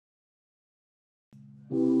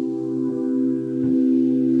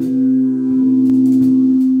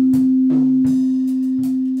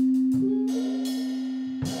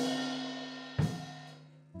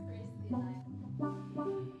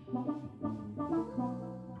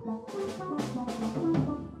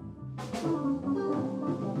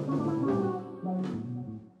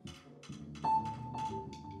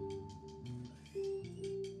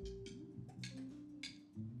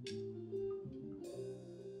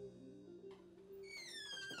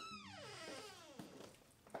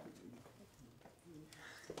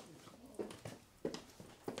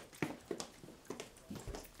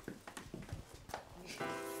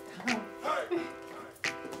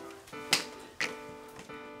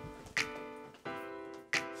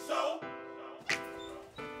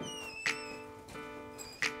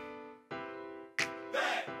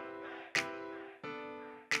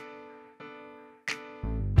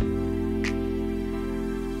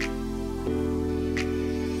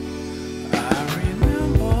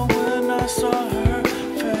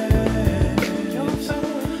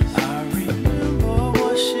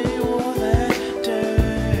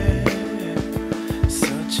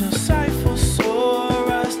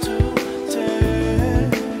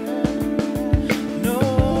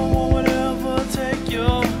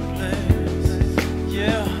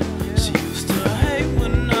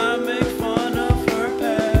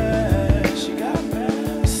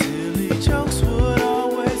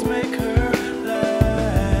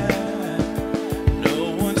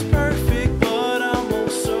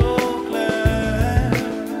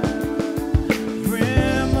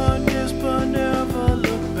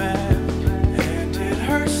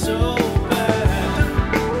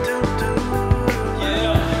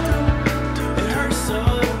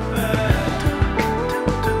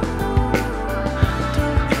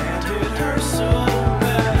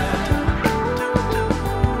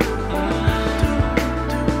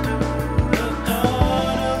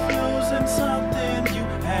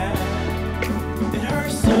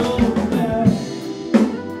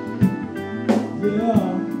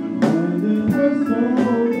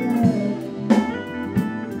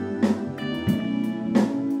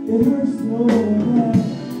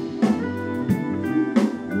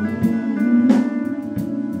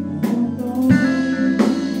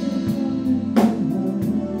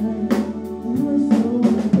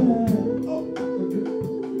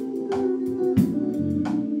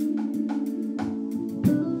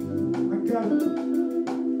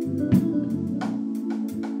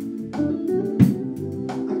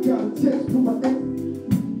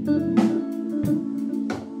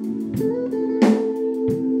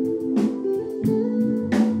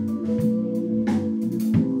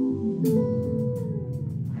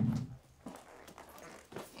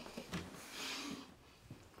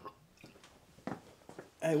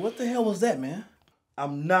Hey, what the hell was that, man?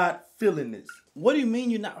 I'm not feeling this. What do you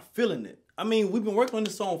mean you're not feeling it? I mean, we've been working on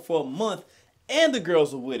this song for a month, and the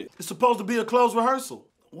girls are with it. It's supposed to be a closed rehearsal.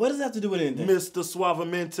 What does that have to do with anything? Mr.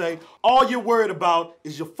 Suavemente, all you're worried about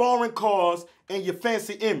is your foreign cars and your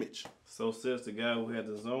fancy image. So says the guy who had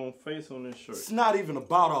his own face on his shirt. It's not even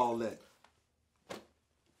about all that.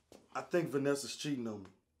 I think Vanessa's cheating on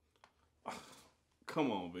me. Come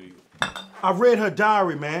on, baby. I read her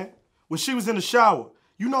diary, man. When she was in the shower.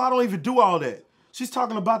 You know I don't even do all that. She's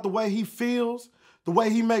talking about the way he feels, the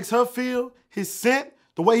way he makes her feel, his scent,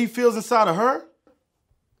 the way he feels inside of her.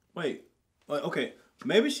 Wait, okay.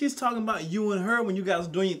 Maybe she's talking about you and her when you guys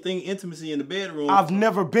doing your thing, intimacy in the bedroom. I've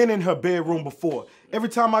never been in her bedroom before. Every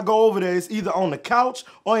time I go over there, it's either on the couch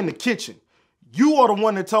or in the kitchen. You are the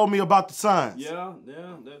one that told me about the signs. Yeah,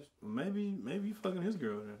 that's maybe you fucking his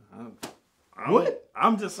girl then. What?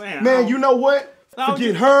 I'm just saying. Man, you know what?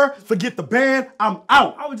 Forget her, forget the band, I'm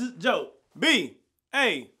out. I was just joke. B,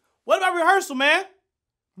 hey, what about rehearsal, man?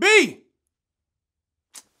 B!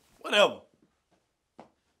 Whatever.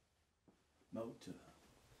 No to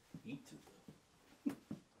eat to the.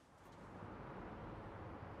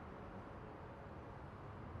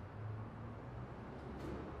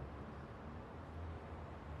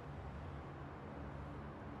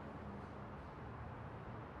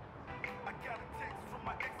 I got a text from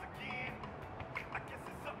my ex again. I guess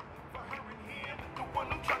it's up for her and him. The one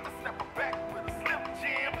who tried to snap her back with a Slim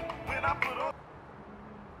Jim. When I put on.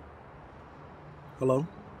 Hello?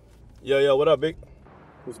 Yo, what up, big?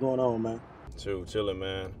 What's going on, man? Chilling,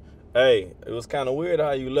 man. Hey, it was kind of weird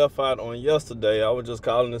how you left out on yesterday. I was just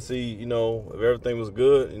calling to see, you know, if everything was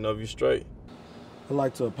good, you know, if you straight. I'd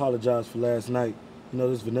like to apologize for last night. You know,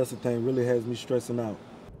 this Vanessa thing really has me stressing out.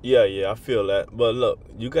 Yeah, I feel that. But look,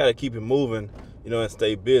 you got to keep it moving, you know, and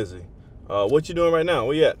stay busy. What you doing right now?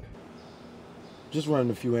 Where you at? Just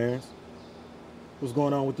running a few errands. What's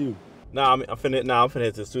going on with you? I'm finna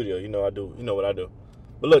hit the studio. You know what I do.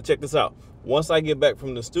 But look, check this out. Once I get back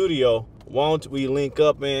from the studio, why don't we link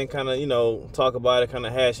up, man, kind of, talk about it, kind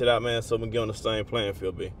of hash it out, man, so we can get on the same playing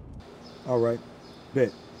field, B. All right.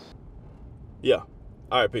 Bet. Yeah.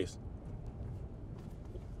 All right, peace.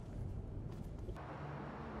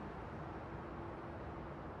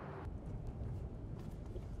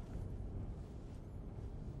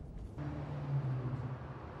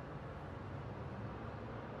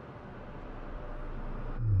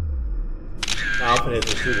 I'm finna hit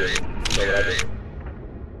the studio. You know what I do.